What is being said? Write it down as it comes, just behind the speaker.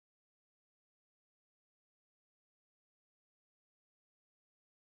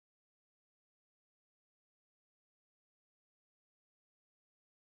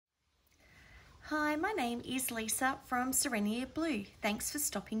Hi, my name is Lisa from Desireé Blue. Thanks for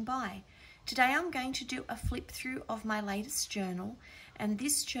stopping by. Today I'm going to do a flip through of my latest journal, and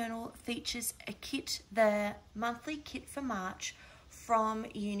this journal features a kit, the monthly kit for March from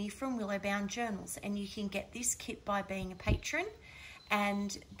Juni from Willowbound Journals, and you can get this kit by being a patron,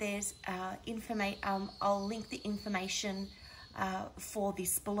 and there's I'll link the information for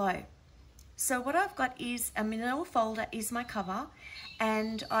this below. So what I've got is a manila folder is my cover,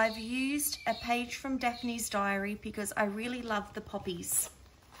 and I've used a page from Daphne's diary because I really love the poppies.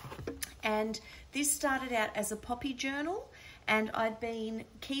 And this started out as a poppy journal, and I'd been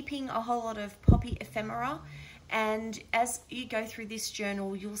keeping a whole lot of poppy ephemera, and as you go through this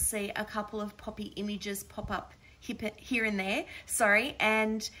journal you'll see a couple of poppy images pop up here and there,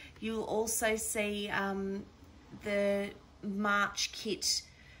 and you'll also see the March kit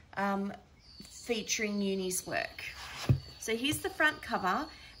featuring Juni's work. So here's the front cover,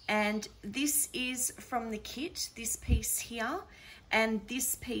 and this is from the kit, this piece here, and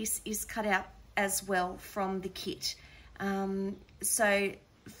this piece is cut out as well from the kit. So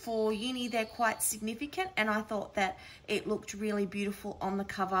for Juni they're quite significant, and I thought that it looked really beautiful on the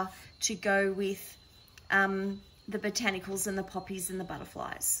cover to go with the botanicals and the poppies and the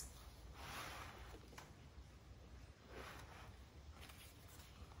butterflies.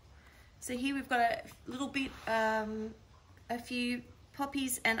 So here we've got a little bit, a few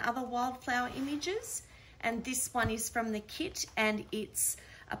poppies and other wildflower images, and this one is from the kit, and it's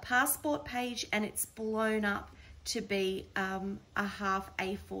a passport page, and it's blown up to be a half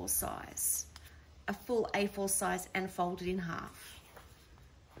A4 size, a full A4 size and folded in half.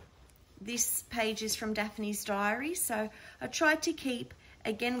 This page is from Daphne's diary, so I tried to keep,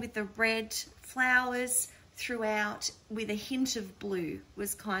 again with the red flowers throughout, with a hint of blue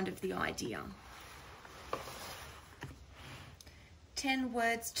was kind of the idea. 10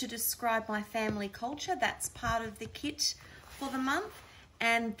 words to describe my family culture, that's part of the kit for the month,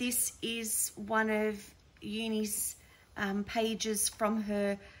 and this is one of Juni's pages from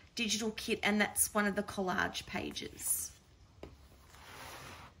her digital kit, and that's one of the collage pages.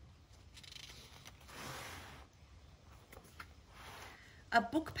 A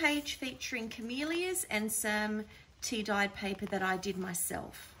book page featuring camellias and some tea-dyed paper that I did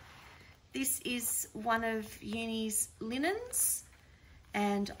myself. This is one of Juni's linens,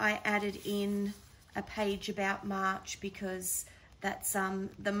 and I added in a page about March because that's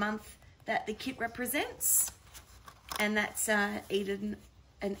the month that the kit represents, and that's an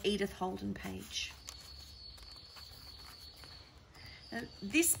Edith Holden page.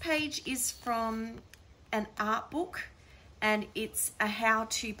 This page is from an art book, and it's a how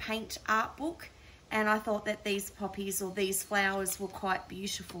to paint art book, and I thought that these poppies or these flowers were quite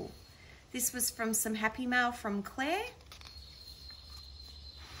beautiful. This was from some Happy Mail from Claire,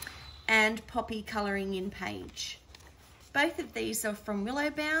 and poppy colouring in page. Both of these are from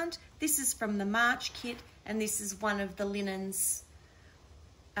Willowbound. This is from the March kit, and this is one of the linens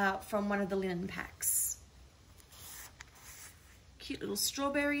from one of the linen packs. Cute little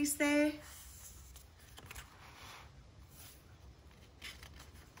strawberries there.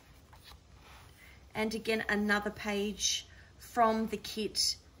 And again, another page from the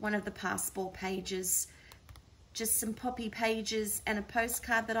kit, one of the passport pages, just some poppy pages and a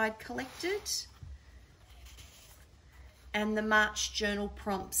postcard that I'd collected. And the March journal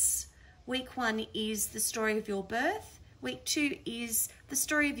prompts. Week 1 is the story of your birth. Week 2 is the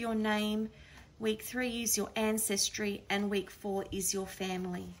story of your name. Week 3 is your ancestry, and week 4 is your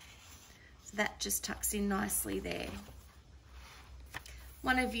family. So that just tucks in nicely there.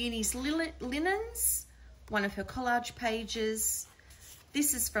 One of Juni's linens, one of her collage pages.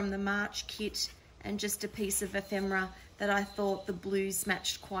 This is from the March kit, and just a piece of ephemera that I thought the blues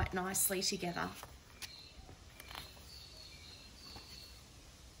matched quite nicely together.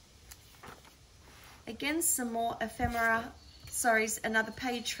 Again, some more ephemera, another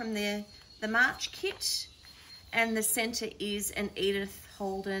page from the March kit, and the centre is an Edith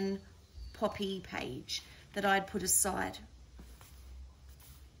Holden poppy page that I'd put aside.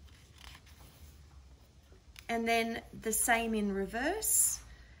 And then the same in reverse.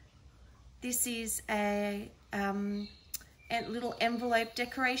 This is a little envelope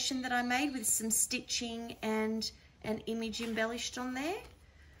decoration that I made with some stitching and an image embellished on there.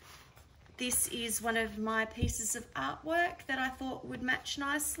 This is one of my pieces of artwork that I thought would match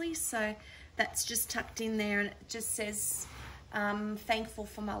nicely, so that's just tucked in there, and it just says, thankful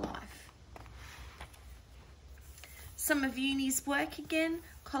for my life. Some of Juni's work again,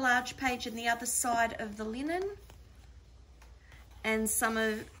 collage page on the other side of the linen, and some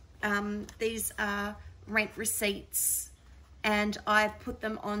of these are rent receipts, and I put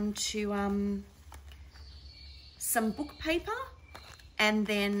them onto some book paper, and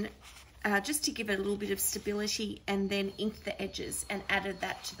then just to give it a little bit of stability, and then inked the edges and added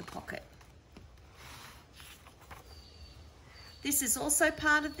that to the pocket. This is also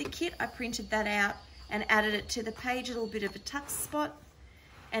part of the kit. I printed that out and added it to the page, a little bit of a tuck spot.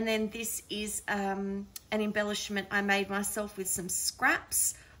 And then this is an embellishment I made myself with some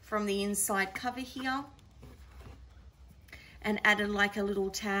scraps from the inside cover here, and added like a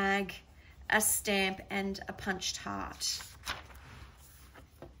little tag, a stamp, and a punched heart.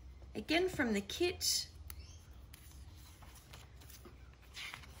 Again from the kit,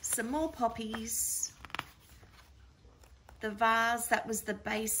 some more poppies, the vase that was the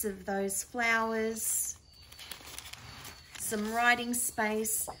base of those flowers, some writing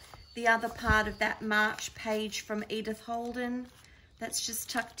space, the other part of that March page from Edith Holden that's just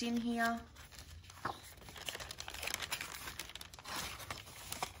tucked in here.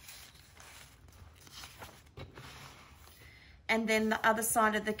 And then the other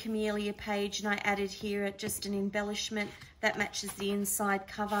side of the camellia page, and I added here just an embellishment that matches the inside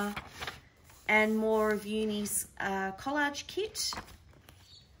cover, and more of Juni's collage kit.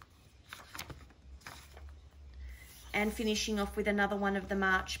 And finishing off with another one of the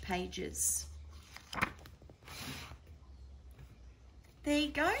March pages. There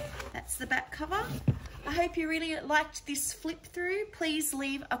you go, that's the back cover. I hope you really liked this flip through. Please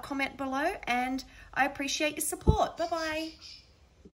leave a comment below, and I appreciate your support. Bye-bye.